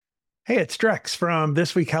Hey, it's Drex from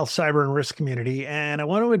This Week Health Cyber and Risk Community, and I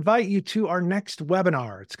want to invite you to our next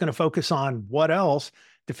webinar. It's going to focus on what else?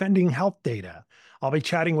 Defending health data. I'll be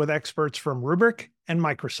chatting with experts from Rubrik and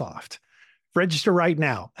Microsoft. Register right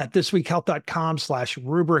now at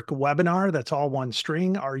thisweekhealth.com/Rubrik webinar. That's all one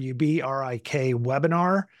string, RUBRIK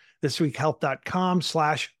webinar,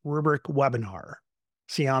 thisweekhealth.com/Rubrik webinar.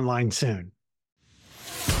 See you online soon.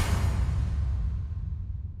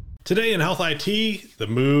 Today in Health IT, the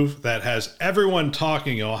move that has everyone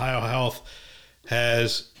talking, Ohio Health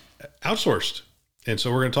has outsourced. And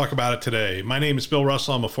so we're going to talk about it today. My name is Bill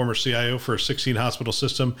Russell. I'm a former CIO for a 16-hospital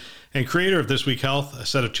system and creator of This Week Health, a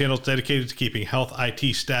set of channels dedicated to keeping health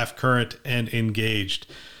IT staff current and engaged.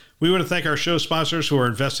 We want to thank our show sponsors who are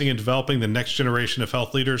investing in developing the next generation of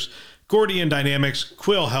health leaders: Gordian Dynamics,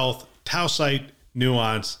 Quill Health, Tausight,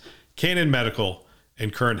 Nuance, Canon Medical,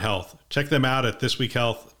 and Current Health. Check them out at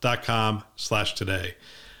thisweekhealth.com/today.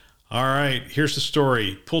 All right, here's the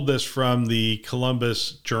story. Pulled this from the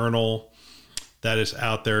Columbus Journal that is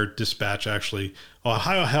out there, Dispatch actually.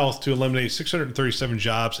 Ohio Health to eliminate 637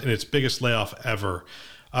 jobs in its biggest layoff ever.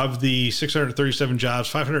 Of the 637 jobs,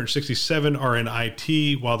 567 are in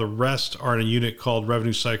IT, while the rest are in a unit called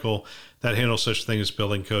Revenue Cycle that handles such things as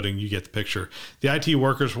billing, coding. You get the picture. The IT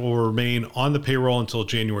workers will remain on the payroll until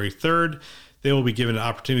January 3rd. They will be given an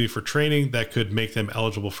opportunity for training that could make them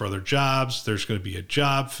eligible for other jobs. There's going to be a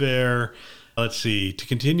job fair. Let's see. To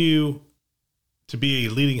continue to be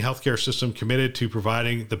a leading healthcare system committed to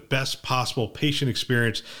providing the best possible patient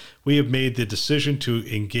experience, we have made the decision to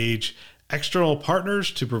engage external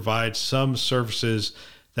partners to provide some services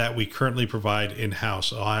that we currently provide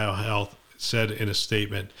in-house, Ohio Health said in a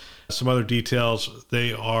statement. Some other details: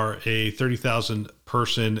 they are a 30,000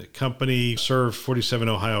 person company, serve 47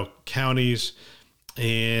 Ohio counties,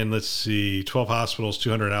 and 12 hospitals,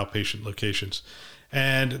 200 outpatient locations.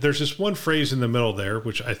 And there's this one phrase in the middle there,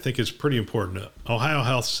 which I think is pretty important. Ohio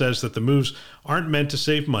Health says that the moves aren't meant to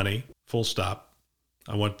save money, full stop.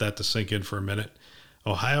 I want that to sink in for a minute.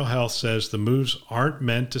 Ohio Health says the moves aren't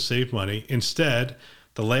meant to save money. Instead,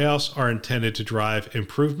 the layoffs are intended to drive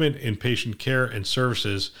improvement in patient care and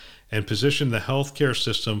services and position the healthcare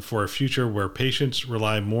system for a future where patients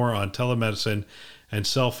rely more on telemedicine and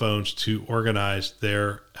cell phones to organize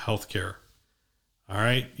their healthcare. All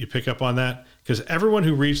right, you pick up on that? Because everyone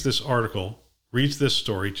who reads this article, reads this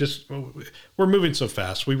story, we're moving so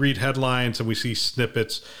fast. We read headlines and we see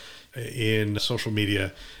snippets in social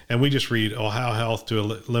media, and we just read Ohio Health to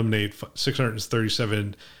eliminate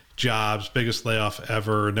 637 jobs, biggest layoff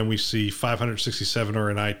ever. And then we see 567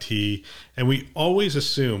 are in IT, and we always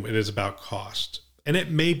assume it is about cost. And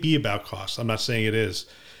it may be about cost. I'm not saying it is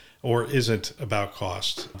or isn't about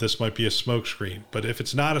cost. This might be a smokescreen, but if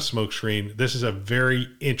it's not a smokescreen, this is a very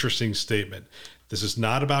interesting statement. This is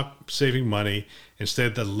not about saving money.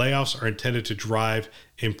 Instead, the layoffs are intended to drive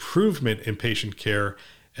improvement in patient care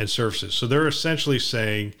and services. So they're essentially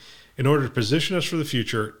saying, in order to position us for the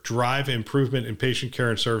future, drive improvement in patient care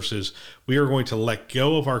and services, we are going to let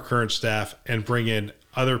go of our current staff and bring in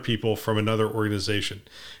other people from another organization.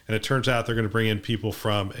 And it turns out they're going to bring in people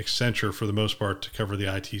from Accenture for the most part to cover the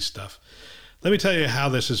IT stuff. Let me tell you how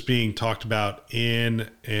this is being talked about in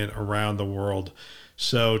and around the world.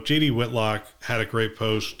 So JD Whitlock had a great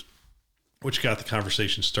post which got the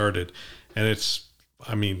conversation started, and it's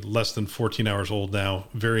less than 14 hours old now.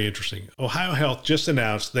 Very interesting. Ohio Health just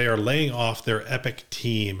announced they are laying off their Epic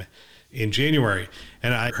team in January.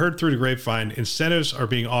 And I heard through the grapevine, incentives are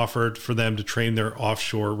being offered for them to train their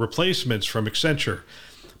offshore replacements from Accenture.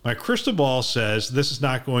 My crystal ball says this is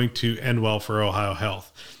not going to end well for Ohio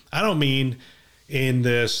Health. I don't mean in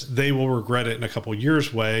this, they will regret it in a couple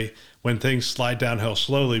years way when things slide downhill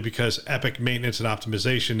slowly, because Epic maintenance and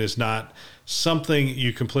optimization is not something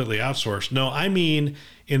you completely outsource. No, I mean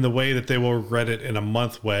in the way that they will regret it in a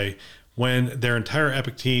month way, when their entire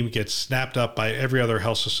Epic team gets snapped up by every other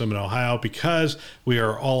health system in Ohio because we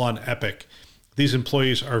are all on Epic. These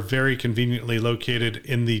employees are very conveniently located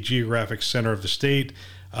in the geographic center of the state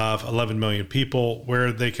of 11 million people,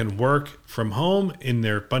 where they can work from home in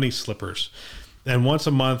their bunny slippers. And once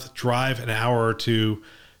a month, drive an hour or two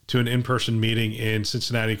to an in-person meeting in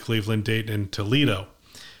Cincinnati, Cleveland, Dayton, and Toledo.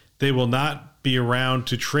 They will not be around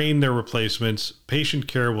to train their replacements. Patient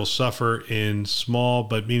care will suffer in small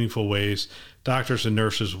but meaningful ways. Doctors and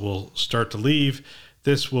nurses will start to leave.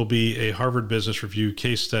 This will be a Harvard Business Review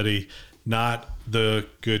case study, not the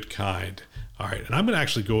good kind. All right, and I'm going to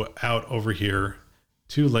actually go out over here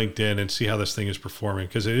to LinkedIn and see how this thing is performing,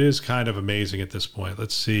 because it is kind of amazing at this point.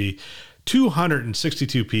 Let's see.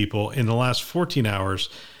 262 people in the last 14 hours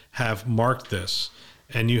have marked this.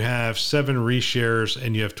 and you have 7 reshares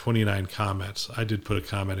and you have 29 comments. I did put a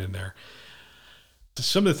comment in there.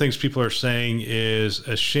 Some of the things people are saying is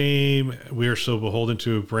a shame we are so beholden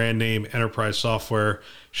to a brand name enterprise software.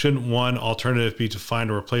 Shouldn't one alternative be to find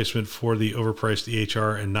a replacement for the overpriced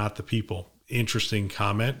EHR and not the people? Interesting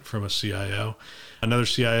comment from a CIO. Another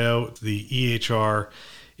CIO, the EHR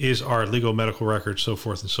is our legal medical record, so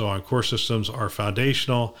forth and so on. Core systems are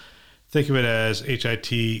foundational. Think of it as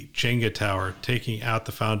HIT Jenga tower. Taking out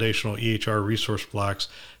the foundational EHR resource blocks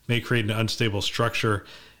may create an unstable structure.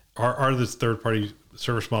 Are the third-party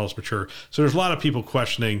service models mature? So there's a lot of people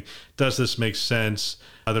questioning, does this make sense?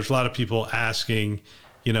 There's a lot of people asking,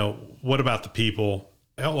 what about the people?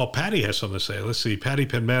 Oh, well, Patty has something to say. Let's see. Patty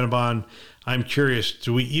Penmanabon, I'm curious,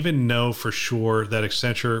 do we even know for sure that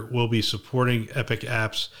Accenture will be supporting Epic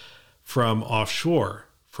apps from offshore?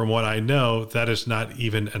 From what I know, that is not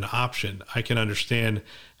even an option. I can understand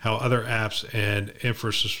how other apps and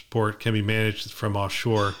infrastructure support can be managed from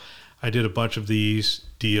offshore. I did a bunch of these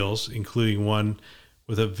deals, including one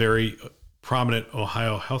with a very prominent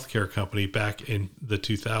Ohio healthcare company back in the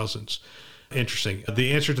 2000s. Interesting.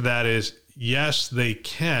 The answer to that is yes, they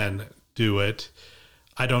can do it.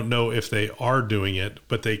 I don't know if they are doing it,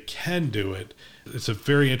 but they can do it. It's a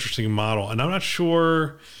very interesting model. And I'm not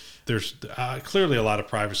sure, there's clearly a lot of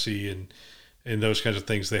privacy and those kinds of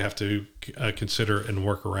things they have to consider and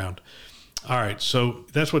work around. All right, so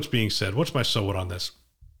that's what's being said. What's my so what on this?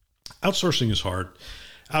 Outsourcing is hard.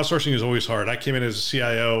 Outsourcing is always hard. I came in as a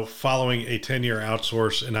CIO following a 10-year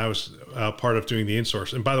outsource, and I was part of doing the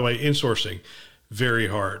insource. And by the way, insourcing, very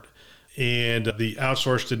hard. And the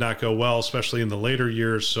outsource did not go well, especially in the later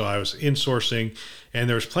years. So I was insourcing, and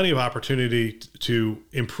there was plenty of opportunity to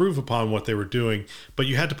improve upon what they were doing, but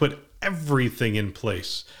you had to put everything in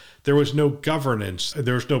place. There was no governance.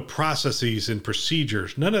 There was no processes and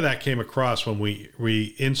procedures. None of that came across when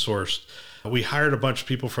we insourced. We hired a bunch of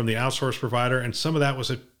people from the outsource provider, and some of that was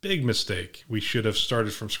a big mistake. We should have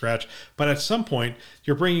started from scratch. But at some point,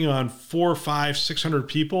 you're bringing on 400, 500, 600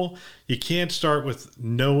 people. You can't start with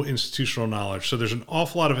no institutional knowledge. So there's an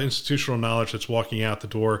awful lot of institutional knowledge that's walking out the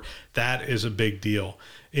door. That is a big deal.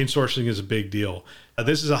 Insourcing is a big deal.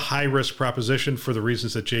 This is a high-risk proposition for the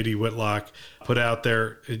reasons that J.D. Whitlock put out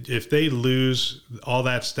there. If they lose all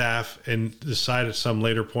that staff and decide at some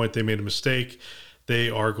later point they made a mistake, they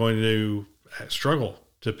are going to struggle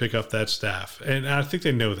to pick up that staff. And I think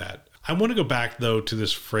they know that. I want to go back, though, to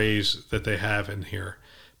this phrase that they have in here,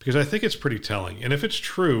 because I think it's pretty telling. And if it's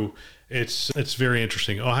true, it's very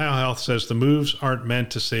interesting. Ohio Health says the moves aren't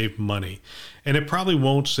meant to save money. And it probably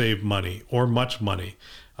won't save money or much money.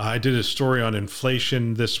 I did a story on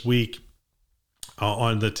inflation this week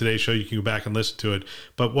on the Today Show. You can go back and listen to it.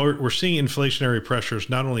 But we're seeing inflationary pressures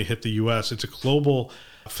not only hit the U.S., it's a global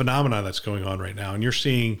phenomenon that's going on right now. And you're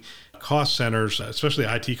seeing cost centers, especially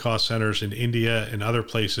IT cost centers in India and other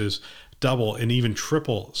places, double and even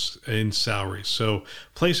triple in salaries. So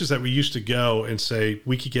places that we used to go and say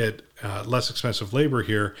we could get less expensive labor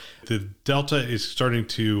here, the delta is starting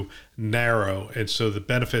to narrow. And so the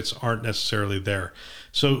benefits aren't necessarily there.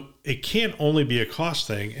 So it can't only be a cost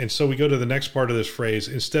thing. And so we go to the next part of this phrase.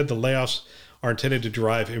 Instead, the layoffs are intended to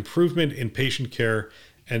drive improvement in patient care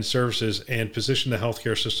and services and position the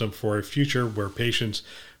healthcare system for a future where patients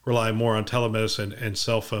rely more on telemedicine and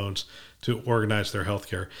cell phones to organize their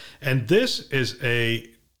healthcare. And this is a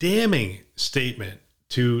damning statement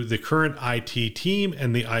to the current IT team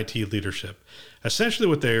and the IT leadership. Essentially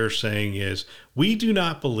what they are saying is, we do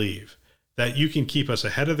not believe that you can keep us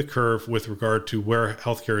ahead of the curve with regard to where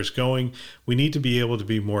healthcare is going. We need to be able to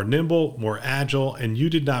be more nimble, more agile, and you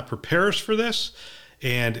did not prepare us for this,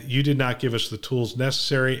 and you did not give us the tools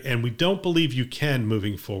necessary, and we don't believe you can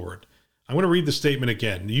moving forward. I'm going to read the statement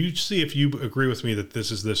again. You see if you agree with me that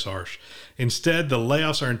this is this harsh. Instead, the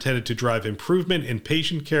layoffs are intended to drive improvement in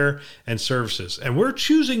patient care and services. And we're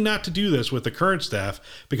choosing not to do this with the current staff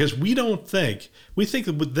because we think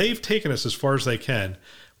that they've taken us as far as they can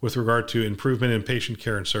with regard to improvement in patient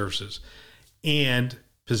care and services, and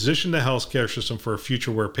position the healthcare system for a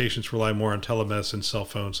future where patients rely more on telemedicine, cell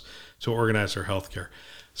phones to organize their healthcare.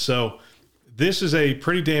 So this is a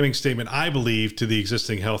pretty damning statement, I believe, to the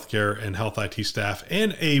existing healthcare and health IT staff,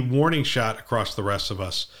 and a warning shot across the rest of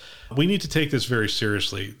us. We need to take this very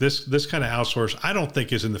seriously. This kind of outsource, I don't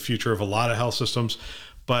think, is in the future of a lot of health systems,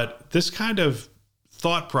 but this kind of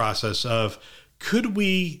thought process of, could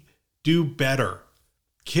we do better?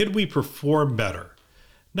 Could we perform better?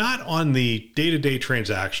 Not on the day-to-day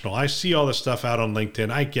transactional. I see all this stuff out on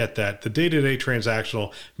LinkedIn. I get that. The day-to-day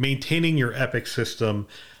transactional, maintaining your Epic system,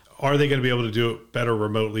 are they going to be able to do it better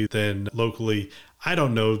remotely than locally? I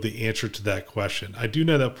don't know the answer to that question. I do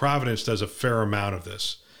know that Providence does a fair amount of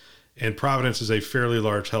this. And Providence is a fairly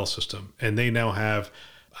large health system. And they now have,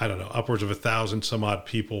 I don't know, upwards of 1,000 some odd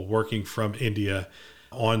people working from India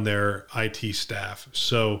on their IT staff.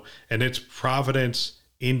 So, and it's Providence,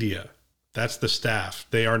 India. That's the staff.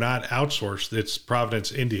 They are not outsourced. It's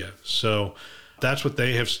Providence, India. So that's what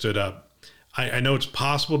they have stood up. I know it's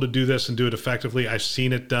possible to do this and do it effectively. I've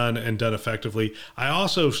seen it done and done effectively. I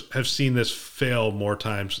also have seen this fail more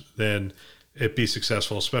times than it be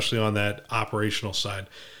successful, especially on that operational side.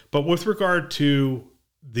 But with regard to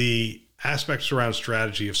the aspects around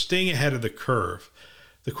strategy of staying ahead of the curve,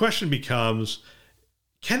 the question becomes,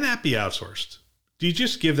 can that be outsourced? Do you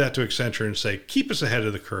just give that to Accenture and say, keep us ahead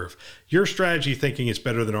of the curve? Your strategy thinking is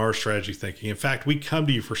better than our strategy thinking. In fact, we come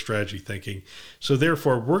to you for strategy thinking. So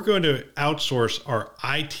therefore, we're going to outsource our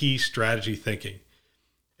IT strategy thinking.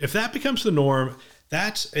 If that becomes the norm,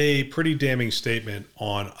 that's a pretty damning statement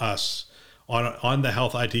on us, on the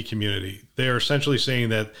health IT community. They are essentially saying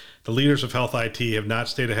that the leaders of health IT have not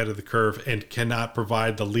stayed ahead of the curve and cannot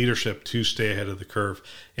provide the leadership to stay ahead of the curve.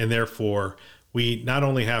 And therefore, we not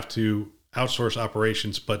only have to outsource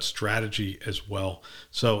operations, but strategy as well.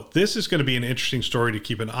 So this is going to be an interesting story to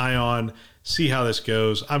keep an eye on, see how this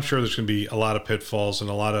goes. I'm sure there's going to be a lot of pitfalls and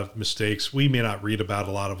a lot of mistakes. We may not read about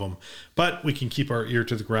a lot of them, but we can keep our ear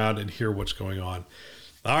to the ground and hear what's going on.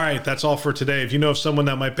 All right, that's all for today. If you know of someone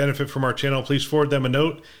that might benefit from our channel, please forward them a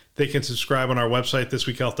note. They can subscribe on our website,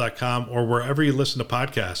 thisweekhealth.com, or wherever you listen to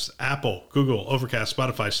podcasts, Apple, Google, Overcast,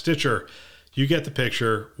 Spotify, Stitcher. You get the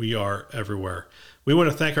picture. We are everywhere. We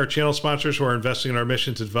want to thank our channel sponsors who are investing in our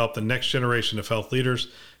mission to develop the next generation of health leaders: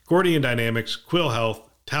 Gordian Dynamics, Quill Health,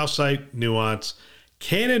 Tausight, Nuance,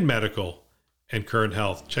 Canon Medical, and Current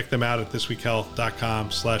Health. Check them out at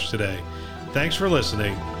thisweekhealth.com/today. Thanks for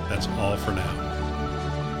listening. That's all for now.